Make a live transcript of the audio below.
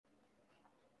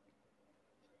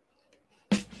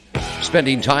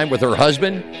spending time with her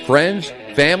husband, friends,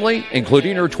 family,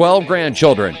 including her 12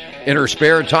 grandchildren. In her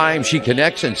spare time, she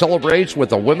connects and celebrates with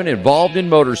the women involved in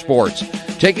motorsports,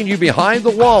 taking you behind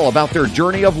the wall about their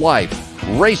journey of life,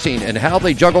 racing, and how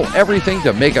they juggle everything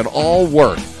to make it all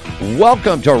work.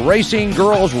 Welcome to Racing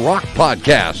Girls Rock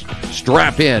Podcast.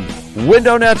 Strap in,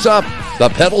 window nets up, the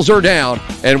pedals are down,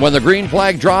 and when the green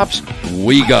flag drops,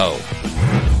 we go.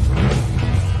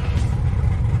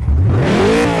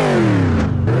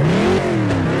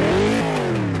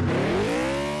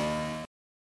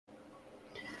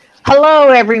 Hello,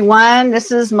 everyone.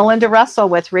 This is Melinda Russell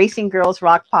with Racing Girls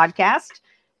Rock Podcast.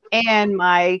 And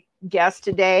my guest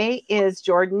today is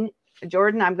Jordan.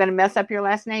 Jordan, I'm going to mess up your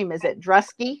last name. Is it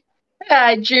Drusky?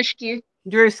 Drusky.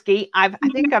 Drusky. I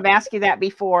think I've asked you that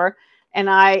before, and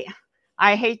I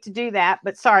hate to do that,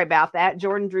 but sorry about that.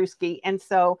 Jordan Drusky. And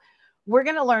so we're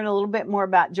going to learn a little bit more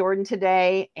about Jordan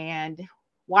today and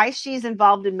why she's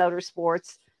involved in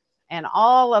motorsports and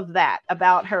all of that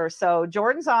about her. So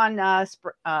Jordan's on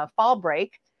fall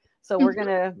break. So we're going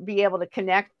to be able to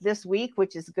connect this week,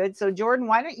 which is good. So Jordan,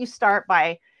 why don't you start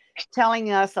by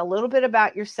telling us a little bit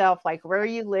about yourself, like where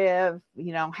you live,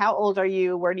 you know, how old are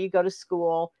you? Where do you go to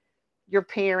school? Your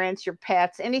parents, your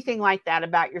pets, anything like that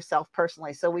about yourself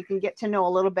personally, so we can get to know a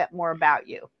little bit more about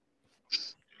you.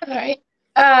 All right.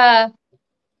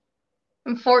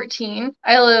 I'm 14.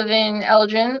 I live in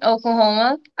Elgin,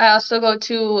 Oklahoma. I also go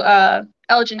to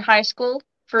Elgin High School,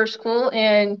 first school,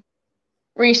 and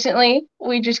recently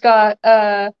we just got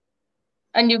a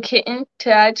new kitten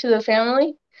to add to the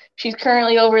family. She's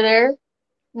currently over there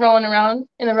rolling around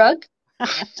in the rug.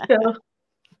 So.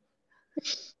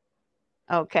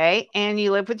 Okay, and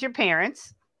you live with your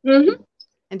parents? Mm-hmm.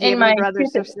 And do you have any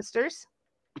brothers or sisters?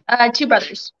 2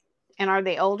 brothers. And are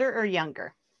they older or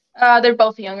younger? They're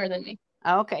both younger than me.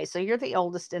 Okay, so you're the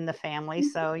oldest in the family,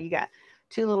 so you got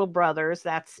 2 little brothers.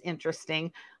 That's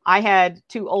interesting. I had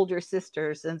 2 older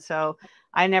sisters, and so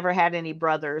I never had any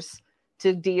brothers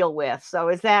to deal with. So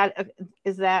is that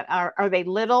are they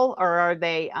little, or are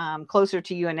they closer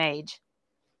to you in age?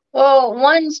 Well,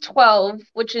 one's 12,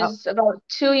 which is about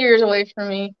 2 years away from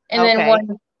me, and then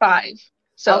one's 5.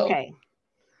 So okay,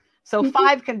 so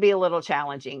 5 can be a little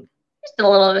challenging. Just a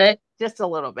little bit. Just a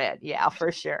little bit, yeah,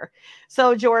 for sure.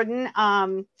 So Jordan,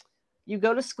 you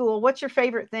go to school. What's your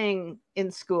favorite thing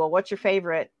in school? What's your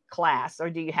favorite class,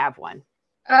 or do you have one?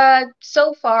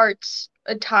 So far it's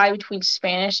a tie between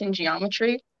Spanish and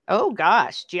geometry. Oh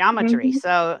gosh, geometry. Mm-hmm.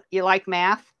 So you like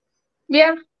math?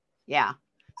 Yeah. Yeah.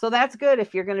 So that's good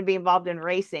if you're going to be involved in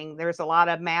racing. There's a lot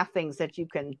of math things that you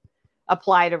can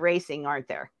apply to racing, aren't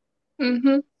there?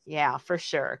 Mm-hmm. Yeah, for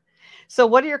sure. So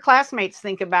what do your classmates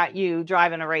think about you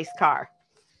driving a race car?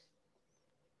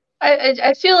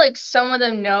 I feel like some of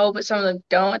them know, but some of them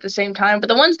don't at the same time. But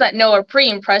the ones that know are pretty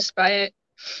impressed by it.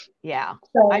 Yeah,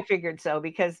 so I figured so,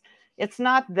 because it's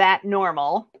not that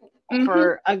normal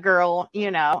for a girl,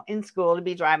 you know, in school to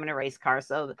be driving a race car.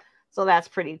 So that's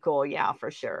pretty cool. Yeah,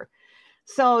 for sure.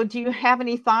 So do you have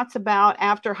any thoughts about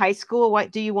after high school?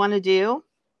 What do you want to do?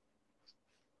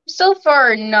 So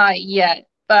far, not yet,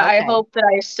 but okay. I hope that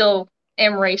I still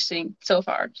am racing so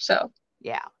far. So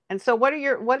yeah. And so what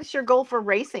is your goal for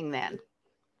racing then?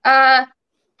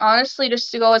 Honestly,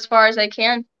 just to go as far as I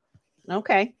can.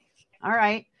 Okay. All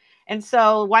right. And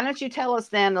so why don't you tell us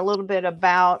then a little bit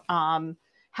about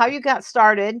how you got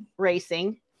started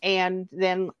racing, and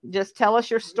then just tell us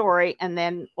your story, and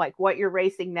then like what you're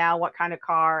racing now, what kind of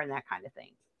car, and that kind of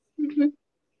thing.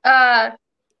 Mm-hmm.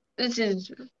 This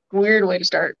is a weird way to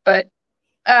start, but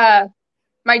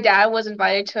my dad was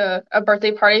invited to a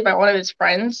birthday party by one of his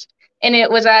friends, and it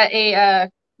was at a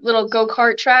little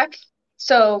go-kart track.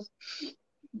 So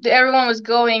everyone was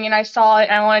going, and I saw it,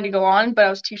 and I wanted to go on, but I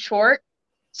was too short.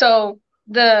 So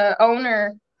the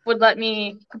owner would let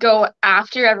me go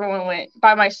after everyone went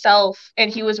by myself, and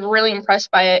he was really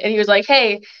impressed by it. And he was like,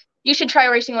 "Hey, you should try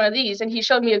racing one of these." And he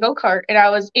showed me a go-kart, and I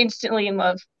was instantly in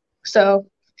love. So,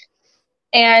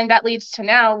 and that leads to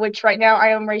now, which right now I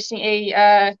am racing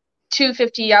a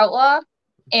 250 Outlaw,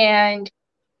 and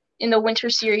in the winter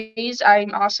series,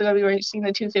 I'm also going to be racing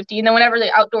the 250. And then whenever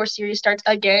the outdoor series starts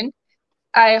again,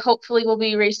 I hopefully will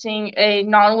be racing a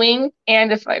non-wing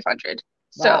and a 500.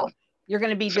 Wow. So you're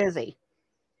going to be busy.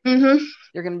 Mm-hmm.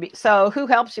 You're going to be. So who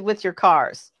helps you with your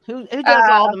cars? Who does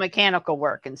all the mechanical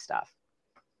work and stuff?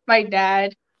 My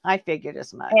dad. I figured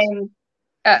as much. And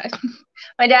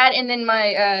my dad, and then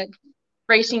my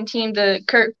racing team, the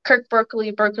Kirk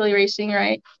Berkeley Racing,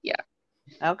 right? Yeah.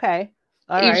 Okay.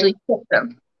 All right. Usually keep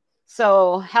them.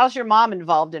 So how's your mom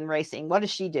involved in racing? What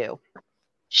does she do?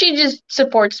 She just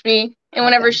supports me. And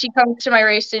whenever Okay. she comes to my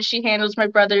races, she handles my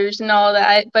brothers and all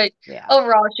that. But Yeah.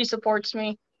 overall, she supports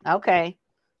me. Okay.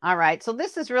 All right. So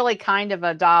this is really kind of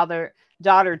a daughter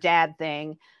dad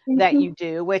thing that you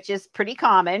do, which is pretty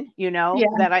common, Yeah.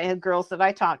 that I have girls that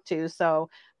I talk to. So,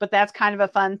 but that's kind of a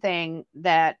fun thing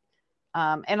that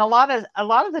and a lot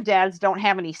of the dads don't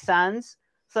have any sons.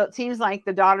 So it seems like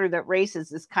the daughter that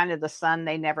races is kind of the son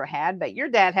they never had, but your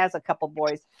dad has a couple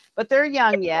boys, but they're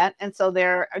young yet. And so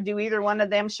do either one of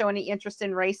them show any interest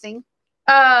in racing?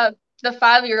 The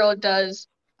 5-year-old does.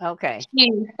 Okay.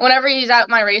 Whenever he's at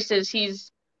my races,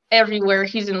 he's everywhere.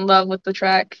 He's in love with the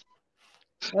track.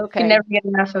 Okay. Can never get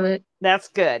enough of it. That's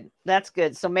good. That's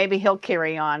good. So maybe he'll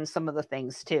carry on some of the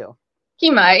things too.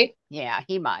 He might. Yeah,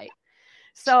 he might.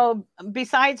 So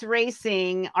besides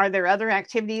racing, are there other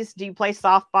activities? Do you play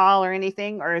softball or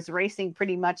anything, or is racing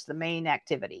pretty much the main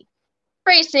activity?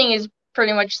 Racing is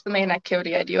pretty much the main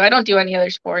activity I do. I don't do any other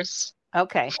sports.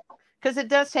 Okay. Because it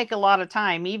does take a lot of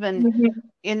time, even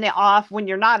in the off when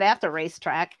you're not at the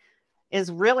racetrack,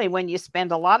 is really when you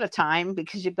spend a lot of time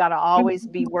because you've got to always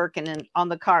be working on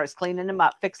the cars, cleaning them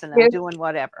up, fixing them, doing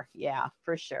whatever. Yeah,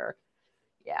 for sure.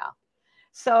 Yeah.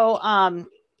 So,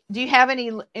 do you have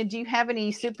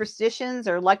any superstitions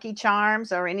or lucky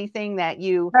charms or anything that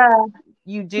you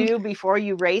do before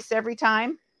you race every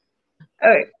time?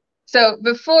 Okay. So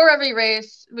before every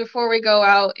race, before we go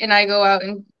out and I go out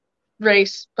and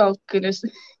race, oh goodness.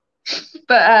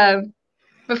 But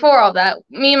before all that,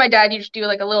 me and my dad used to do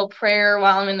like a little prayer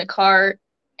while I'm in the car.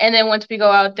 And then once we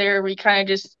go out there, we kind of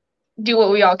just do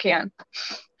what we all can.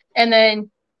 And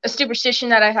then a superstition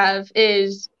that I have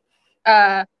is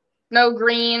no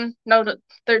green, no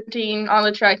 13 on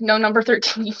the track, no number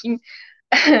 13.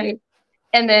 And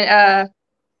then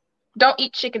don't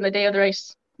eat chicken the day of the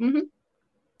race. Mm-hmm.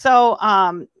 So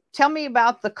tell me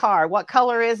about the car. What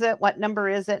color is it? What number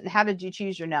is it? And how did you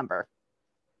choose your number?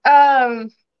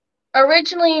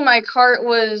 Originally my cart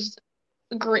was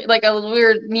green, like a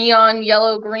weird neon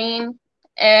yellow green,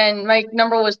 and my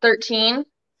number was 13.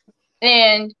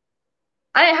 And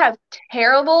I didn't have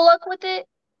terrible luck with it,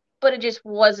 but it just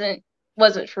wasn't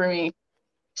for me.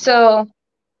 So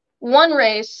one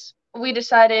race, we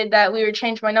decided that we would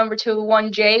change my number to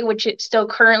 1J, which it still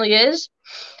currently is.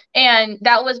 And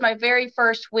that was my very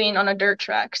first win on a dirt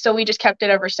track. So we just kept it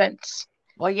ever since.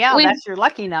 Well, yeah, that's your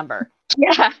lucky number.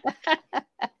 Yeah.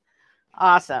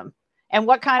 Awesome. And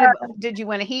what kind of, did you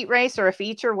win a heat race or a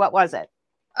feature? What was it?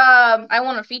 I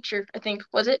won a feature, I think.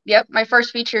 Was it? Yep. My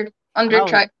first feature on dirt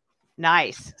track.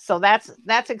 Nice. So that's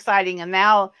exciting. And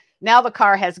now the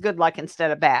car has good luck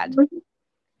instead of bad.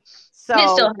 So it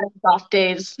still has off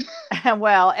days.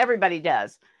 Well, everybody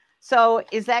does. So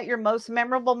is that your most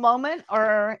memorable moment,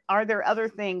 or are there other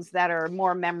things that are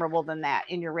more memorable than that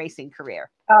in your racing career?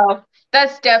 Oh,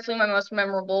 that's definitely my most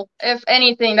memorable. If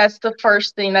anything, that's the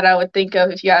first thing that I would think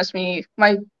of if you ask me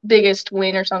my biggest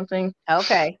win or something.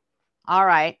 Okay. All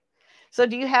right. So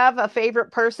do you have a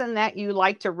favorite person that you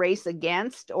like to race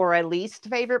against, or a least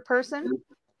favorite person?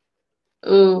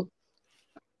 Ooh.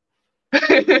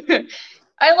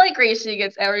 I like racing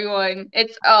against everyone.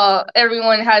 It's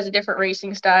everyone has a different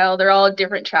racing style. They're all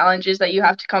different challenges that you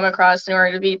have to come across in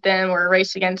order to beat them or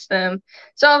race against them.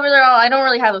 So overall, I don't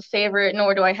really have a favorite,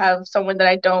 nor do I have someone that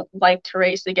I don't like to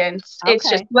race against. Okay. It's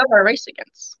just whoever I race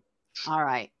against. All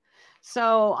right.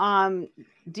 So,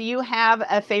 do you have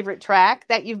a favorite track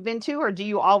that you've been to, or do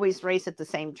you always race at the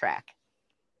same track?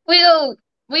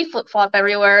 We flip-flop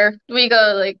everywhere. We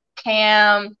go like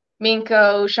Cam,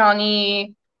 Minko,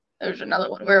 Shawnee. There's another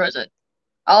one. Where was it?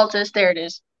 Altus. There it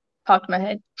is. Popped in my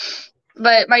head.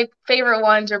 But my favorite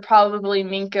ones are probably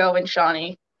Minko and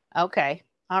Shawnee. Okay.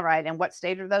 All right. And what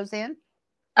state are those in?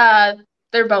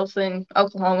 They're both in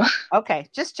Oklahoma. Okay.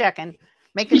 Just checking.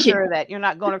 Making sure that you're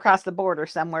not going across the border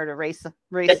somewhere to race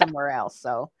somewhere else.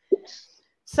 So,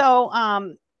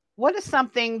 what is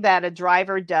something that a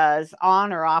driver does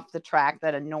on or off the track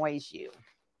that annoys you?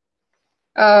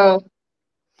 Oh,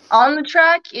 on the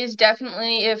track is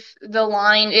definitely if the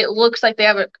line, it looks like they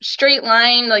have a straight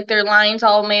line, like their line's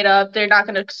all made up, they're not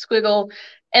going to squiggle,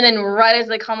 and then right as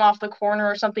they come off the corner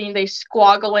or something, they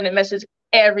squoggle and it messes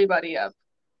everybody up.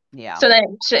 Yeah. So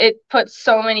then it puts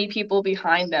so many people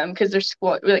behind them because they're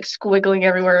squiggling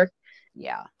everywhere.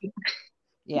 Yeah.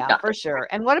 Yeah, for sure.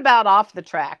 And what about off the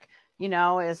track?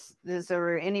 Is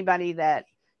there anybody that,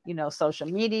 social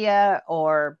media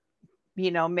or,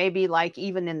 maybe like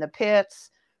even in the pits,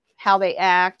 how they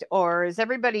act, or is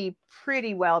everybody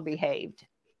pretty well behaved?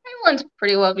 Everyone's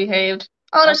pretty well behaved.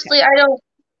 Honestly, okay. I don't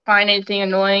find anything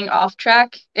annoying off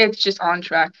track. It's just on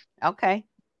track. Okay.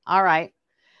 All right.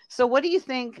 So what do you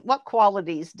think, what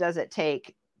qualities does it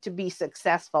take to be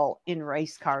successful in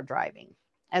race car driving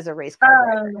as a race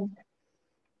car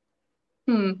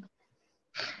driver?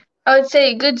 I would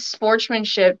say good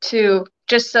sportsmanship too,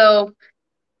 just so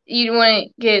you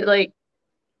wouldn't get like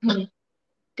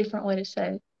different way to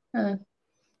say it.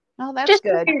 Oh, that's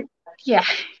good. Yeah.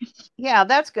 Yeah,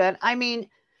 that's good. I mean,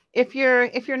 if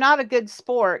you're not a good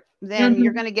sport, then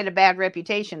you're going to get a bad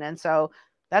reputation, and so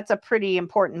that's a pretty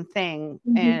important thing.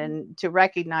 And to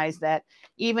recognize that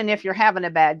even if you're having a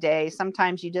bad day,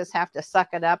 sometimes you just have to suck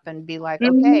it up and be like,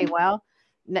 okay, well,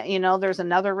 there's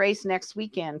another race next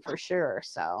weekend for sure.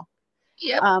 So,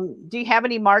 do you have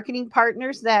any marketing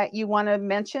partners that you want to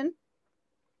mention?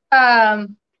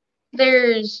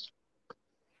 There's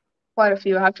quite a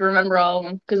few. I have to remember all of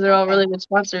them because they're all really good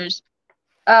sponsors.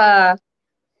 Car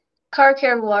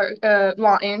Care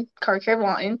Lawton,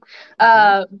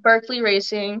 Berkeley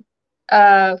Racing,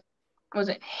 was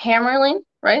it Hammerlane,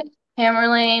 right?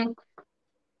 Hammerlane,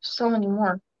 so many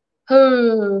more.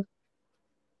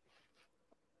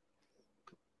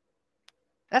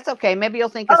 That's okay. Maybe you'll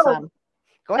think of some.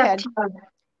 Go ahead.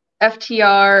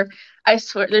 FTR. I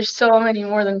swear, there's so many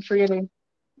more than forgetting.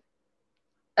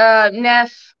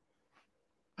 Neff.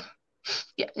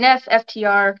 Yeah, Neff,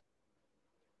 FTR.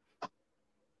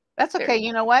 That's okay.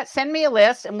 You know what? Send me a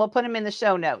list and we'll put them in the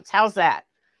show notes. How's that?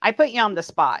 I put you on the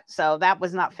spot, so that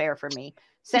was not fair for me.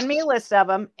 Send me a list of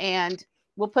them and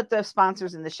we'll put the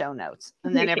sponsors in the show notes,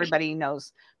 and then everybody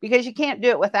knows, because you can't do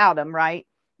it without them, right?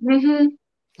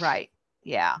 Right.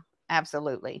 Yeah,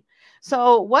 absolutely.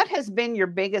 So what has been your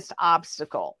biggest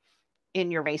obstacle in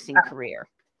your racing career?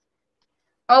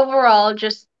 Overall,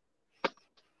 just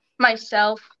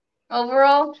myself.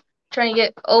 Overall, trying to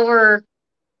get over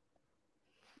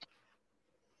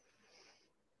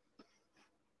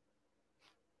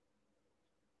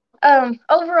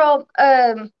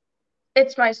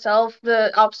it's myself.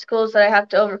 The obstacles that I have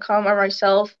to overcome are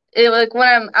myself. Like when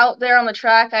I'm out there on the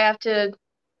track, I have to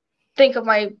think of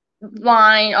my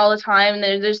line all the time. And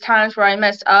there's times where I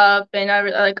mess up and I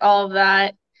like all of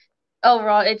that.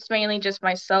 Overall, it's mainly just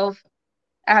myself.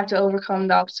 I have to overcome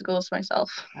the obstacles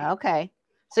myself. Okay.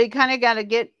 So you kind of got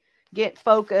to get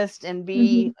focused and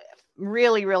be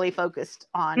really, really focused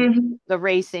on the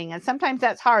racing. And sometimes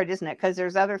that's hard, isn't it? Because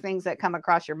there's other things that come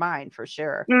across your mind for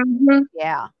sure.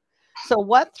 Yeah. So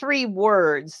what 3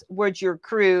 words would your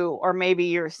crew, or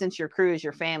maybe since your crew is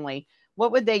your family,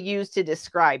 what would they use to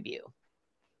describe you?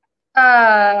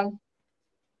 They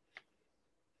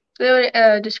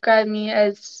would describe me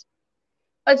as,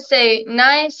 let's say,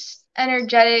 nice,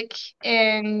 energetic,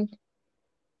 and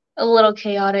a little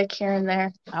chaotic here and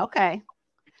there. Okay.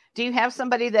 Do you have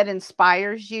somebody that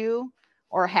inspires you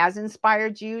or has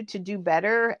inspired you to do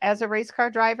better as a race car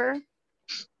driver?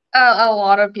 A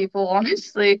lot of people,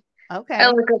 honestly. Okay. I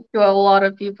look up to a lot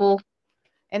of people.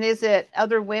 And is it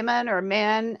other women or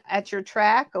men at your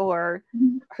track, or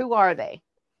who are they?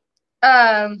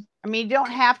 I mean, you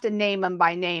don't have to name them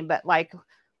by name, but like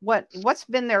what's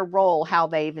been their role, how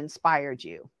they've inspired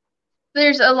you?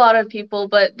 There's a lot of people,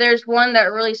 but there's one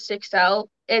that really sticks out.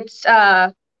 It's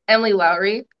Emily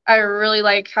Lowry. I really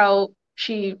like how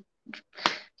she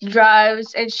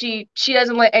drives, and she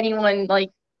doesn't let anyone like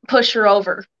push her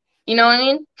over. You know what I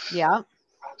mean? Yeah.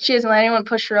 She doesn't let anyone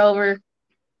push her over.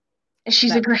 And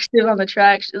she's aggressive on the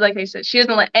track. Like I said, she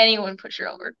doesn't let anyone push her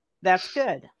over. That's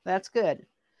good. That's good.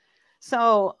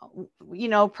 So,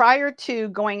 prior to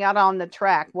going out on the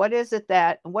track,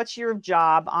 what's your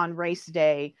job on race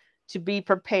day to be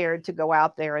prepared to go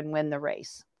out there and win the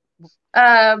race?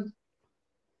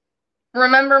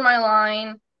 Remember my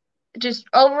line. Just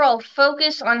overall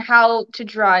focus on how to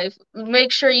drive.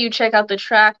 Make sure you check out the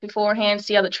track beforehand,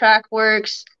 see how the track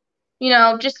works.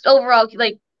 Just overall,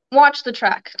 like, watch the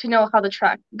track to know how the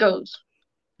track goes.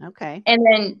 Okay. And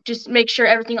then just make sure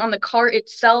everything on the car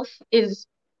itself is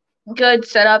good,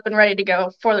 set up, and ready to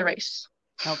go for the race.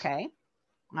 Okay.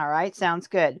 All right. Sounds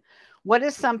good. What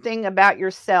is something about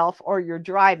yourself or your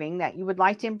driving that you would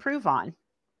like to improve on?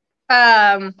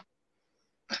 I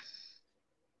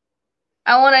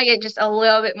want to get just a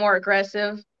little bit more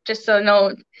aggressive, just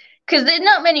so because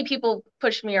not many people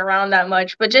push me around that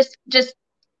much, but just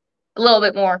a little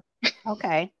bit more.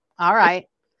 Okay. All right.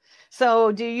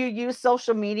 So do you use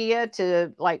social media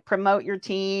to like promote your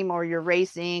team or your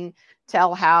racing,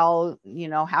 tell how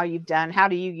you've done? How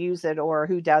do you use it, or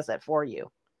who does it for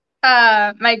you?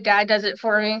 My dad does it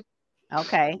for me.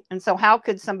 Okay. And so how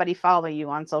could somebody follow you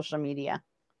on social media?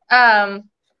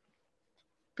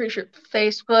 Pretty sure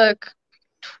Facebook.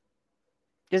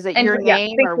 Is it your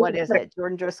name or what is it?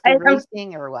 Jordan Drusky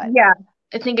Racing or what? Yeah,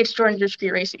 I think it's Jordan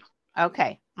Drusky Racing.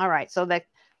 Okay. All right. So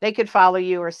they could follow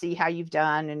you or see how you've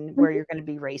done and where you're going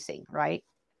to be racing, right?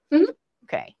 Mhm.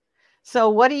 Okay. So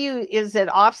what is it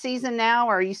off season now,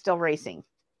 or are you still racing?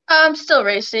 I'm still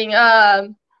racing.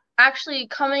 Actually,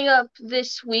 coming up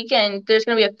this weekend, there's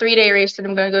going to be a 3-day race that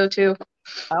I'm going to go to.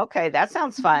 Okay, that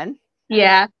sounds fun.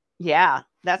 Yeah. Yeah,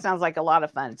 that sounds like a lot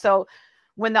of fun. So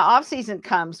when the off season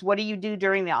comes, what do you do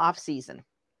during the off season?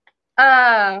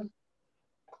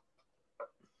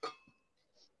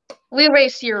 We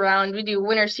race year round. We do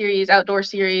winter series, outdoor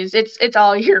series. It's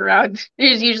all year round.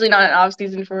 There's usually not an off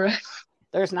season for us.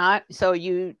 There's not. So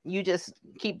you just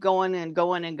keep going and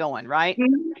going and going, right?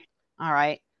 Mhm. All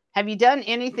right. Have you done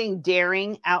anything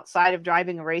daring outside of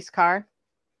driving a race car?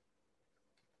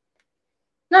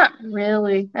 Not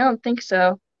really. I don't think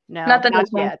so. No, Not that I not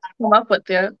can yet. come up with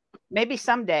it. Maybe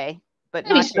someday, but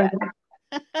Maybe not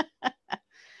yet.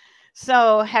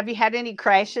 So have you had any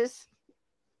crashes?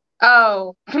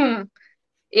 Oh,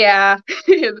 yeah.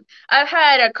 I've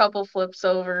had a couple flips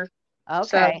over.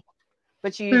 Okay.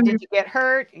 But Mhm. did you get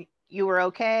hurt? You were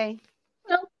okay?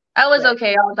 No, I was Good.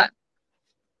 okay all the time.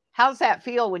 How's that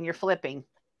feel when you're flipping?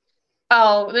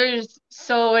 Oh, there's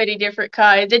so many different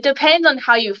kinds. It depends on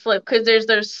how you flip, because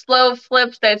there's slow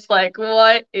flips that's like,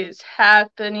 what is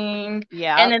happening?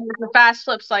 Yeah. And then there's the fast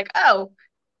flips like, oh,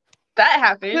 that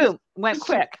happened. Boom, went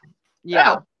quick.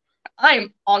 Yeah. Oh,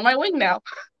 I'm on my wing now.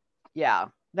 Yeah.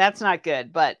 That's not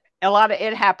good, but a lot of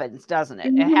it happens, doesn't it?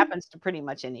 It Mhm. happens to pretty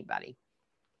much anybody.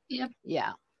 Yep.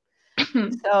 Yeah.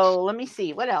 So let me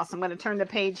see what else. I'm going to turn the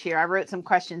page here. I wrote some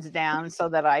questions down so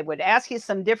that I would ask you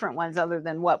some different ones other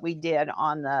than what we did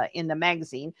in the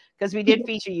magazine, because we did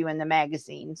feature you in the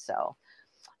magazine. So,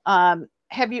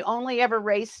 have you only ever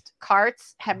raced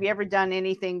karts? Have you ever done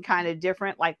anything kind of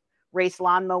different, like race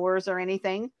lawnmowers or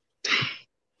anything?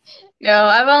 No,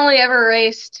 I've only ever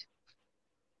raced.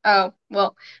 Oh,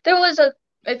 well, there was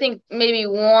I think maybe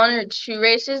 1 or 2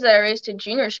 races that I raced a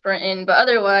junior sprint in, but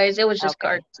otherwise it was just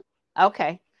Okay. karts.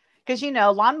 Okay. Because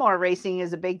lawnmower racing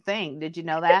is a big thing. Did you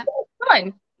know that?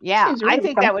 Fun. Yeah, Seems I really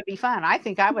think fun. that would be fun. I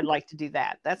think I would like to do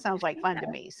that. That sounds like fun to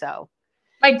me. So,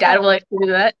 My dad would like to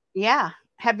do that. yeah.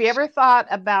 Have you ever thought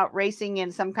about racing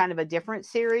in some kind of a different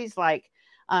series? Like,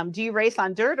 do you race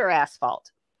on dirt or asphalt?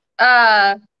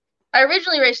 I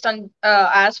originally raced on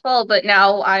asphalt, but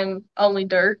now I'm only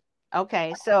dirt.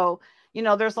 Okay, so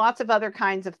there's lots of other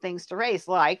kinds of things to race,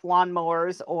 like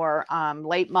lawnmowers or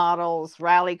late models,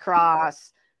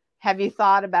 rallycross. Have you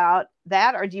thought about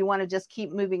that, or do you want to just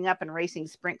keep moving up and racing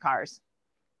sprint cars?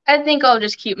 I think I'll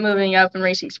just keep moving up and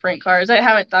racing sprint cars. I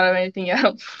haven't thought of anything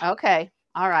else. Okay,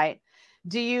 all right.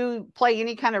 Do you play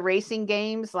any kind of racing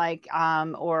games, like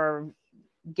or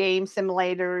game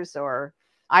simulators or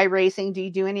iRacing? Do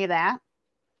you do any of that?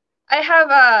 I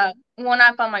have one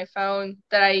app on my phone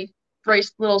that I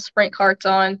race little sprint carts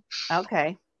on.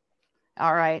 Okay,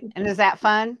 all right. And is that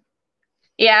fun?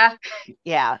 Yeah,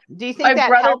 Yeah. Do you think my that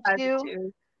brother helps has it you?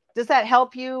 too. Does that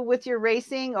help you with your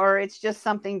racing, or it's just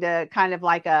something to kind of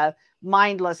like a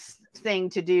mindless thing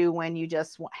to do when you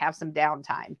just have some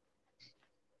downtime?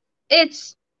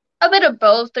 It's a bit of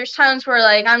both. There's times where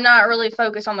like I'm not really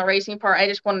focused on the racing part. I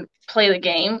just want to play the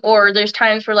game. Or there's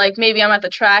times where like maybe I'm at the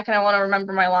track and I want to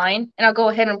remember my line, and I'll go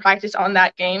ahead and practice on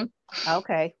that game.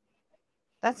 Okay.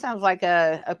 That sounds like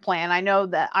a plan. I know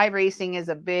that iRacing is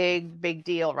a big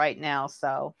deal right now.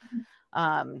 So,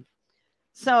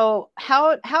 so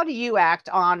how do you act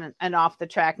on and off the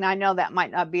track? Now I know that might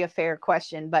not be a fair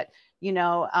question, but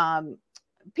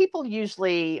people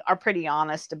usually are pretty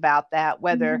honest about that.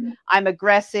 Whether I'm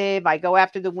aggressive, I go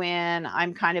after the win,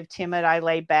 I'm kind of timid, I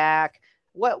lay back.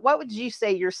 What would you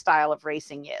say your style of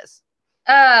racing is?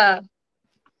 Style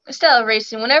of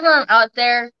racing. Whenever I'm out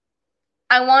there,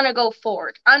 I want to go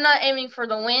forward. I'm not aiming for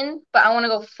the win, but I want to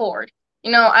go forward.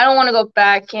 I don't want to go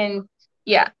back and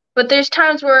yeah. But there's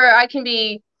times where I can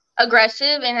be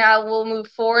aggressive and I will move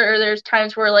forward, or there's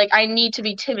times where like I need to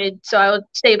be timid, so I would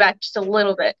stay back just a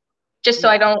little bit, just so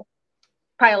I don't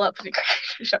pile up and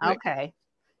crash or something. Okay.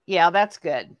 Yeah, that's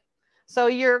good. So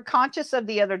you're conscious of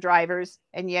the other drivers,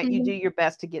 and yet you do your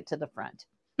best to get to the front.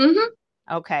 Mm-hmm.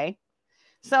 Okay.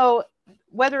 So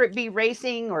whether it be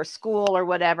racing or school or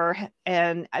whatever,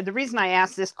 and the reason I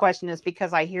ask this question is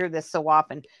because I hear this so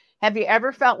often. Have you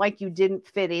ever felt like you didn't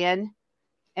fit in?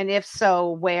 And if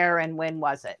so, where and when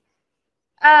was it?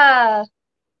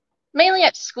 Mainly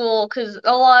at school, because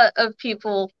a lot of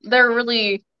people, they're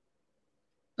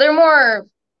more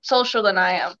social than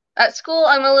I am. At school,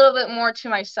 I'm a little bit more to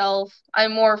myself.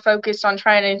 I'm more focused on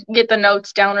trying to get the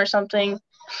notes down or something.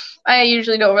 I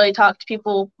usually don't really talk to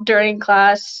people during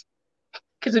class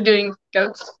because I'm doing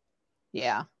notes.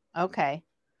 Yeah. Okay.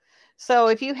 So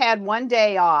if you had one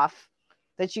day off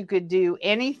that you could do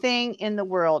anything in the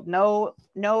world, no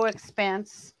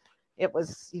expense. It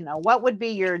was, what would be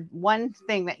your one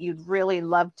thing that you'd really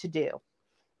love to do?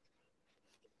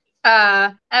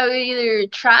 I would either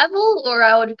travel or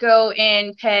I would go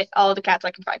and pet all the cats I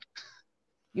can find.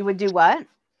 You would do what?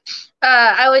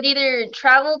 I would either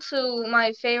travel to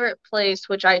my favorite place,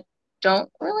 which I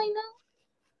don't really know.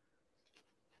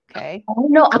 Okay. Oh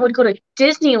no, I would go to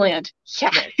Disneyland. Yeah.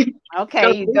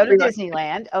 Okay, you go to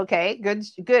Disneyland. Okay,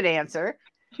 good answer.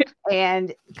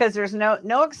 And because there's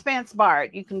no expense,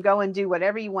 Bart, you can go and do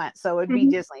whatever you want. So it'd be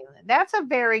Disneyland. That's a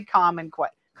very common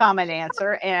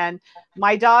answer. And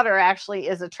my daughter actually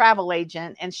is a travel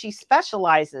agent, and she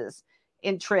specializes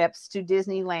in trips to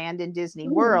Disneyland and Disney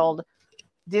World,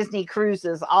 Disney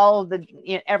cruises, all of the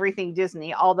everything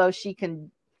Disney. Although she can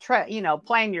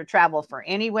plan your travel for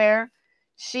anywhere,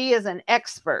 she is an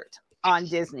expert on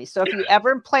Disney. So if you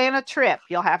ever plan a trip,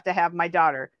 you'll have to have my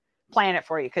daughter plan it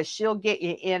for you, because she'll get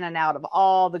you in and out of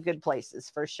all the good places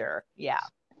for sure. Yeah.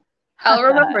 I'll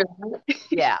remember that.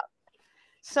 Yeah.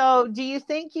 So do you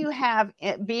think you have,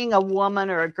 being a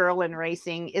woman or a girl in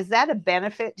racing, is that a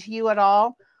benefit to you at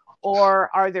all?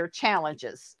 Or are there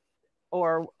challenges?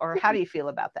 Or how do you feel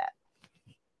about that?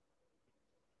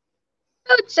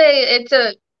 I would say it's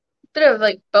a bit of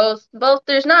like both.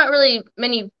 There's not really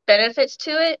many benefits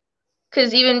to it,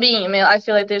 because even being a male, I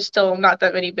feel like there's still not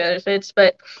that many benefits.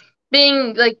 But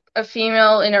being like a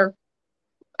female in a,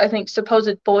 I think,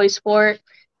 supposed boy sport,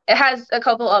 it has a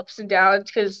couple ups and downs,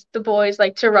 because the boys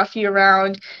like to rough you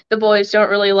around. The boys don't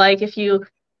really like if you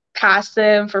pass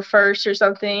them for first or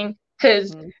something,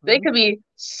 because they could be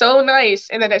so nice,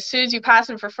 and then as soon as you pass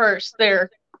them for first, they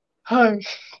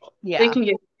can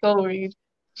get so rude.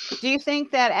 Do you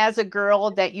think that as a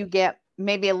girl that you get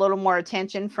maybe a little more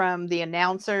attention from the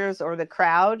announcers or the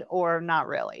crowd, or not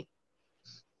really?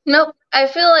 Nope. I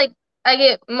feel like I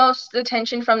get most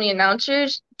attention from the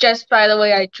announcers just by the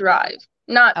way I drive,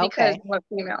 not because I'm a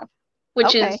female,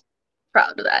 which is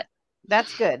proud of that.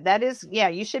 That's good. That is,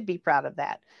 you should be proud of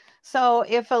that. So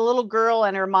if a little girl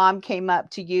and her mom came up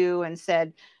to you and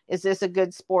said, is this a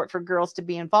good sport for girls to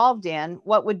be involved in?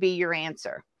 What would be your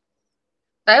answer?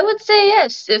 I would say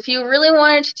yes. If you really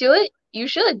wanted to do it, you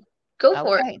should go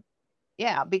for it.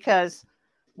 Yeah, because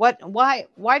why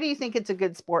do you think it's a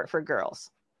good sport for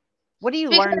girls? What do you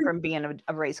learn from being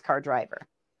a race car driver?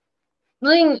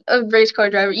 Being a race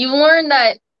car driver, you learn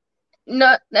that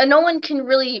no one can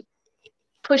really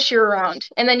push you around.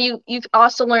 And then you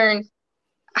also learn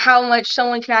how much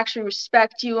someone can actually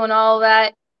respect you and all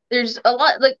that. There's a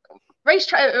lot, like race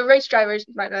drivers,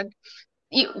 my bad.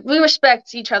 We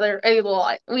respect each other a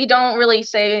lot. We don't really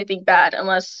say anything bad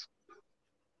unless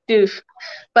doof.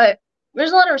 But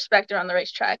there's a lot of respect around the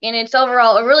racetrack, and it's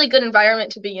overall a really good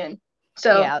environment to be in.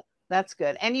 So yeah, that's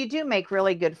good. And you do make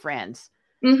really good friends.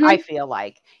 I feel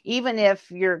like, even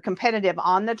if you're competitive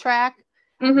on the track,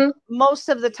 most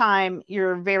of the time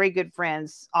you're very good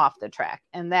friends off the track.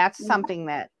 And that's something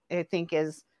that I think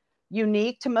is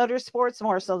unique to motorsports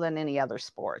more so than any other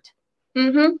sport.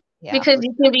 Yeah, because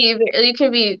you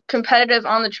can be competitive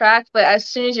on the track, but as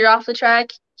soon as you're off the track,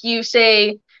 you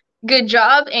say good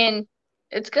job and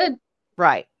it's good.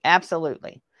 Right.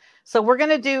 Absolutely. So we're going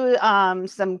to do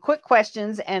some quick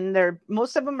questions, and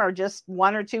most of them are just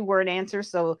 1 or 2 word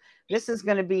answers. So this is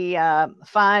going to be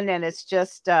fun, and it's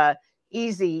just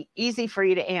easy for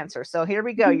you to answer. So here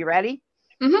we go. You ready?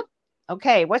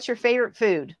 Okay. What's your favorite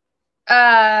food?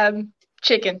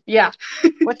 Chicken. Yeah.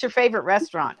 What's your favorite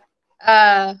restaurant?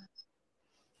 We'll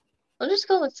just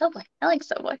go with Subway. I like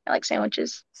Subway. I like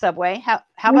sandwiches. Subway. How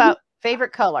about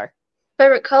favorite color?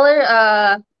 Favorite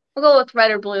color? We'll go with red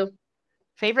or blue.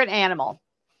 Favorite animal?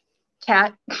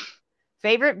 Cat.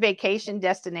 Favorite vacation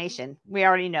destination? We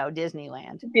already know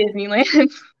Disneyland.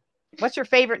 Disneyland. What's your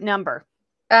favorite number?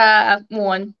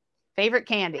 1. Favorite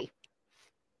candy?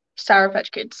 Sour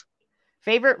Patch Kids.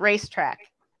 Favorite racetrack?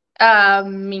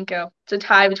 Minko. It's a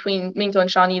tie between Minko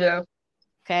and Shawnee, though.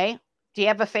 Okay. Do you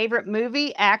have a favorite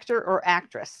movie, actor, or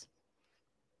actress?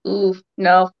 Ooh,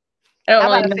 no. I don't How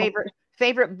really about know. a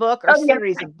favorite book or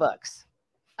series of books?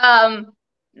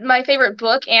 My favorite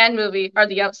book and movie are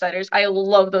The Outsiders. I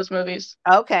love those movies.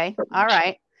 Okay. All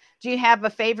right. Do you have a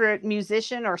favorite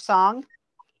musician or song?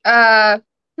 Not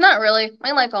really.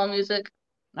 I like all music.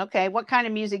 Okay. What kind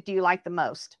of music do you like the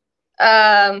most?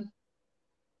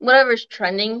 Whatever's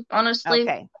trending, honestly.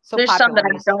 Okay. So there's some that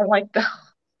I don't like though.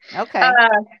 Okay.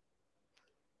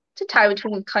 It's a tie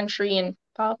between country and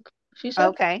pop.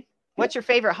 Okay. What's your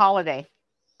favorite holiday?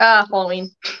 Halloween.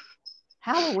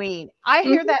 Halloween. I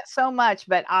hear that so much,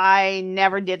 but I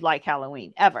never did like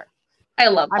Halloween ever. I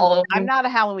love Halloween. I'm not a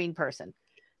Halloween person.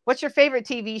 What's your favorite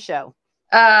TV show?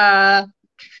 I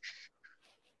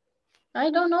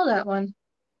don't know that one.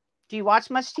 Do you watch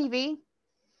much TV?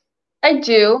 I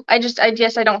do. I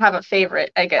guess I don't have a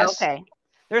favorite, I guess. Okay.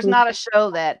 There's not a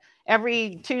show that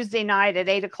every Tuesday night at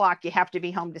 8:00 you have to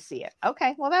be home to see it.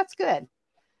 Okay, well that's good.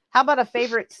 How about a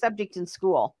favorite subject in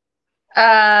school?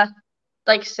 Like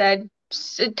I said,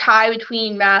 a tie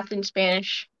between math and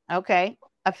Spanish. Okay.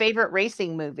 A favorite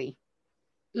racing movie?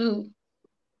 Ooh.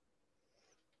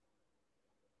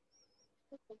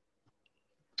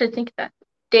 To think that.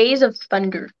 Days of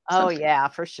Thunder. Oh yeah,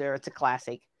 for sure. It's a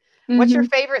classic. What's your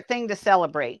favorite thing to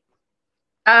celebrate?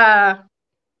 My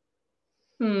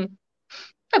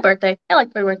birthday. I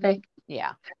like my birthday.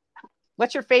 Yeah.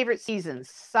 What's your favorite seasons?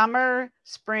 Summer,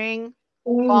 spring,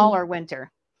 fall, or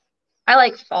winter? I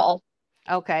like fall.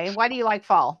 Okay. Why do you like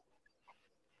fall?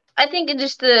 I think it's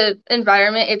just the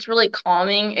environment. It's really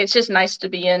calming. It's just nice to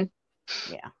be in.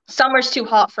 Yeah. Summer's too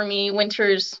hot for me.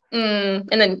 Winter's, and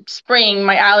then spring,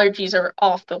 my allergies are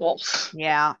off the walls.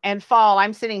 Yeah. And fall,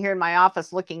 I'm sitting here in my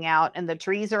office looking out, and the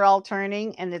trees are all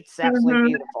turning, and it's absolutely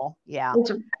beautiful. Yeah.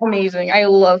 It's amazing. I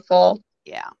love fall.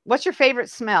 Yeah. What's your favorite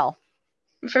smell?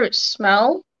 Favorite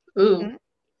smell? Ooh.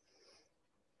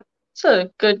 That's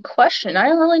a good question. I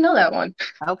don't really know that one.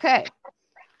 Okay.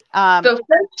 The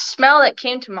first smell that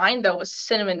came to mind, though, was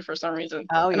cinnamon for some reason.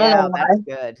 Oh, yeah, that's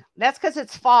good. That's because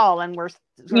it's fall and we're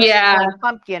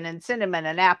pumpkin and cinnamon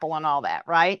and apple and all that,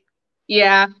 right?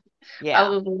 Yeah.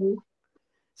 Yeah.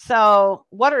 So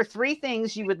what are 3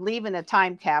 things you would leave in a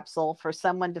time capsule for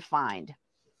someone to find?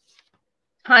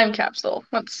 Time capsule.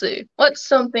 Let's see. What's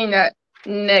something that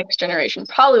next generation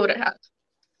probably wouldn't have?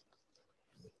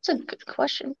 It's a good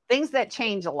question. Things that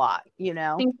change a lot, you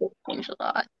know? Things that change a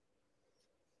lot.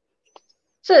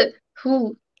 I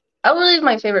would leave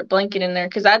my favorite blanket in there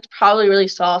because that's probably really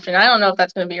soft, and I don't know if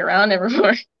that's going to be around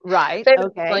evermore. Right. Favorite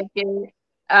okay. Blanket.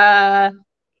 I'll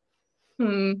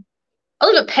leave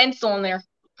a pencil in there.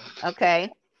 Okay.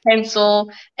 Pencil,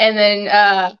 and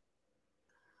then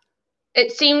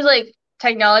it seems like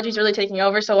technology is really taking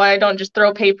over, so I don't just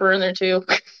throw paper in there too.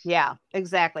 Yeah,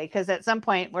 exactly. Because at some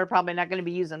point we're probably not going to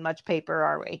be using much paper,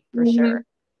 are we? For sure.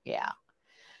 Yeah.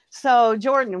 So,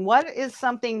 Jordan, what is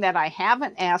something that I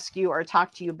haven't asked you or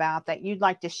talked to you about that you'd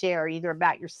like to share, either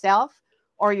about yourself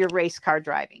or your race car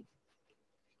driving?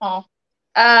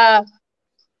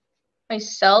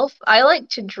 Myself, I like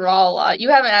to draw a lot. You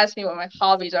haven't asked me what my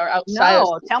hobbies are outside.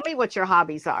 No, tell me what your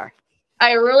hobbies are.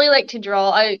 I really like to draw.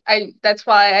 I that's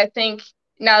why I think,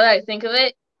 now that I think of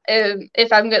it,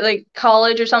 if I'm good, like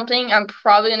college or something, I'm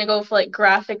probably gonna go for like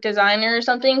graphic designer or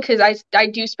something, because I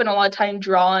do spend a lot of time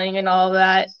drawing and all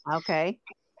that. Okay,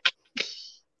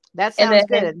 that sounds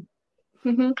good.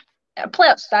 I play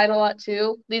outside a lot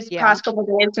too. These past couple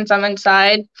of days, since I'm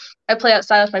inside, I play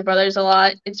outside with my brothers a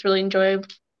lot. It's really enjoyable.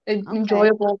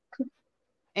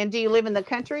 And do you live in the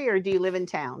country or do you live in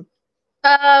town?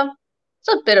 It's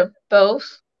a bit of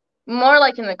both. More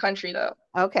like in the country though.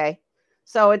 Okay.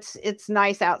 So it's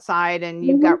nice outside and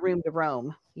you've got room to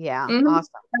roam. Yeah.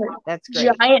 Awesome. That's great.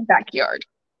 Giant backyard.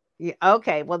 Yeah.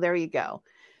 Okay. Well, there you go.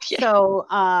 Yeah. So,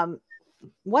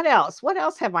 what else? What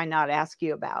else have I not asked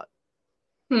you about?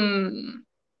 You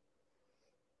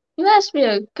asked me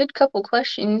a good couple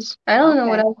questions. I don't know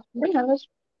what else.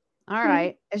 All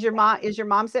right. Is your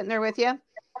mom sitting there with you?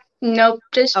 Nope,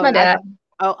 just my dad.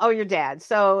 Oh, your dad.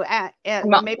 So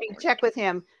maybe check with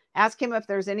him. Ask him if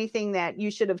there's anything that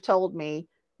you should have told me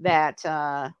that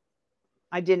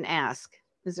I didn't ask.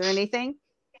 Is there anything?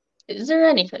 Is there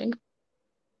anything?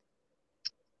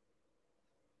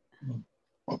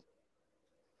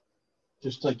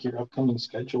 Just like your upcoming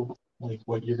schedule, like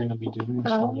what you're going to be doing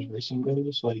as far as racing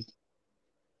goes, like.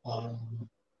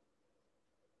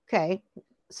 Okay.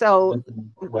 So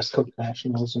West Coast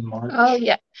Nationals in March. Oh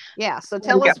yeah. Yeah. So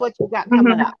tell us what you got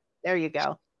coming up. There you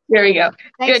go. There we go.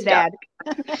 Thanks, good Dad.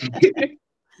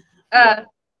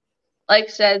 Like I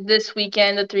said, this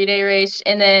weekend, the 3-day race,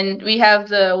 and then we have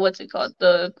the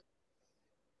the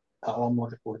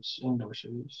Motorsports Indoor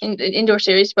Series. Indoor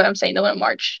Series, but I'm saying the one in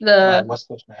March. The West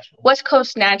Coast Nationals. West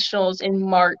Coast Nationals in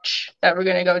March that we're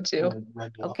gonna go to.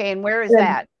 Okay, and where is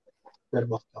that? Red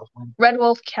Wolf, California. Red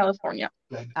Wolf, California.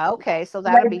 Okay, so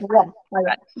that'll be fun.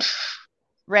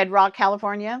 Red Rock,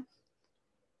 California.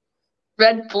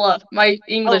 Red Bluff. My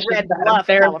English Red Bluff,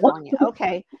 California.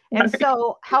 Okay, and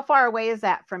so how far away is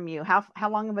that from you? How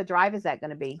long of a drive is that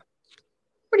going to be?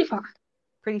 Pretty far.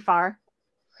 Pretty far.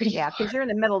 Yeah, because you're in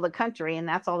the middle of the country, and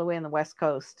that's all the way on the West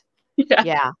Coast.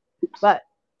 Yeah, but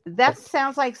that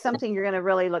sounds like something you're going to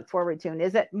really look forward to. And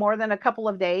is it more than a couple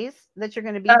of days that you're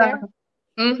going to be there?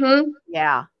 Mm-hmm.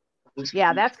 Yeah,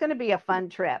 that's going to be a fun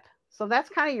trip. So that's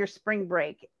kind of your spring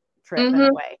break trip in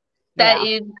a way. That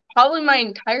is probably my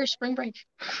entire spring break.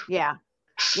 Yeah.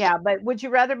 Yeah. But would you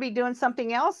rather be doing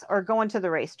something else or going to the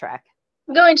racetrack?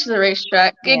 Going to the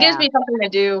racetrack. It gives me something to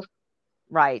do.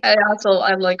 Right. I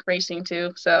like racing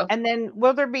too. So. And then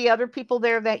will there be other people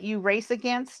there that you race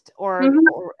against or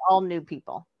all new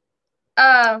people?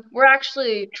 We're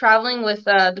actually traveling with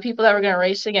the people that we're going to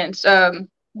race against.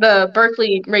 The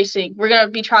Berkeley Racing. We're going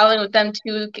to be traveling with them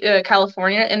to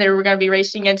California, and then we're going to be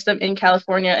racing against them in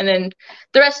California. And then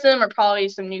the rest of them are probably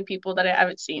some new people that I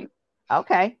haven't seen.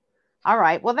 Okay. All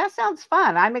right. Well, that sounds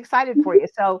fun. I'm excited for you.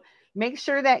 So make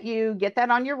sure that you get that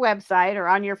on your website or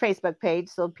on your Facebook page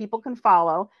so people can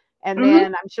follow. And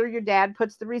then I'm sure your dad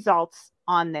puts the results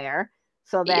on there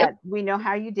so that we know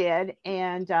how you did.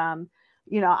 And,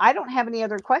 I don't have any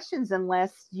other questions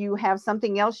unless you have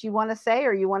something else you want to say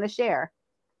or you want to share.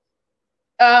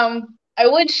 I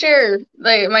would share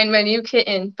like my new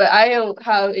kitten, but I don't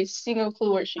have a single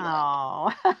clue where she is.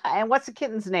 Oh, and what's the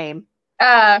kitten's name?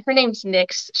 Her name's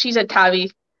Nyx. She's a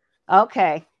tabby.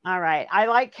 Okay. All right. I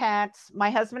like cats. My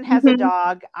husband has a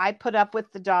dog. I put up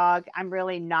with the dog. I'm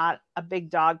really not a big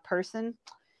dog person,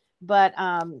 but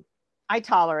I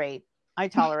tolerate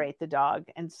the dog.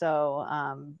 And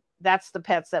so that's the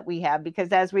pets that we have, because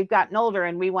as we've gotten older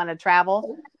and we want to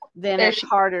travel, then it's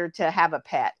harder to have a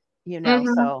pet,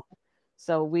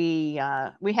 so we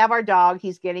have our dog.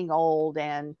 He's getting old,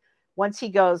 and once he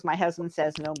goes, my husband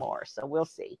says no more. So we'll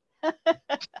see.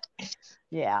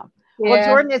 Yeah. Well,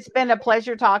 Jordan, it's been a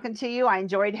pleasure talking to you. I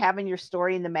enjoyed having your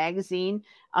story in the magazine.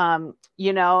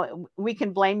 We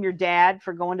can blame your dad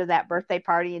for going to that birthday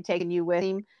party and taking you with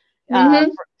him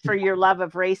for your love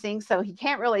of racing. So he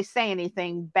can't really say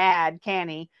anything bad, can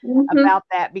he, about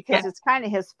that, because it's kind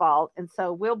of his fault. And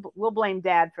so we'll blame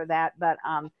Dad for that. But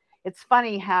it's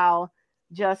funny how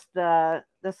just the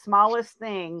smallest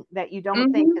thing that you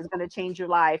don't think is going to change your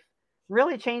life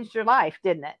really changed your life,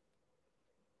 didn't it?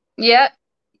 Yeah.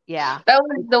 Yeah. That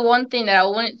was the one thing that I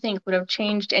wouldn't think would have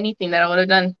changed anything that I would have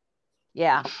done.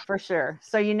 Yeah, for sure.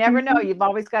 So you never know. You've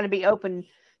always got to be open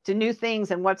to new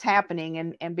things and what's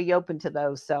happening and be open to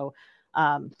those. So,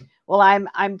 well,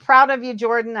 I'm proud of you,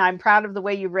 Jordan. I'm proud of the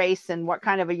way you race and what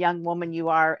kind of a young woman you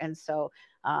are. And so,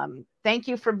 thank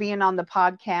you for being on the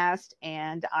podcast,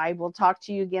 and I will talk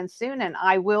to you again soon, and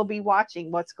I will be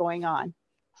watching what's going on.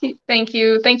 Thank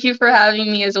you. Thank you for having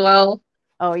me as well.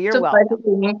 Oh, you're welcome. It's a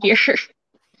pleasure being here.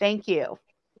 Thank you.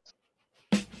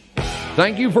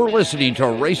 Thank you for listening to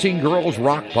Racing Girls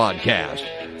Rock Podcast.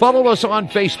 Follow us on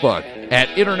Facebook at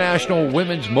International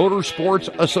Women's Motorsports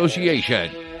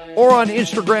Association or on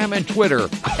Instagram and Twitter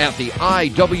at the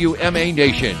IWMA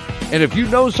Nation. And if you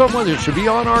know someone that should be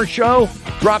on our show,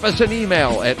 drop us an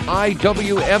email at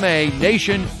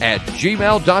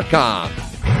iwmanation@gmail.com.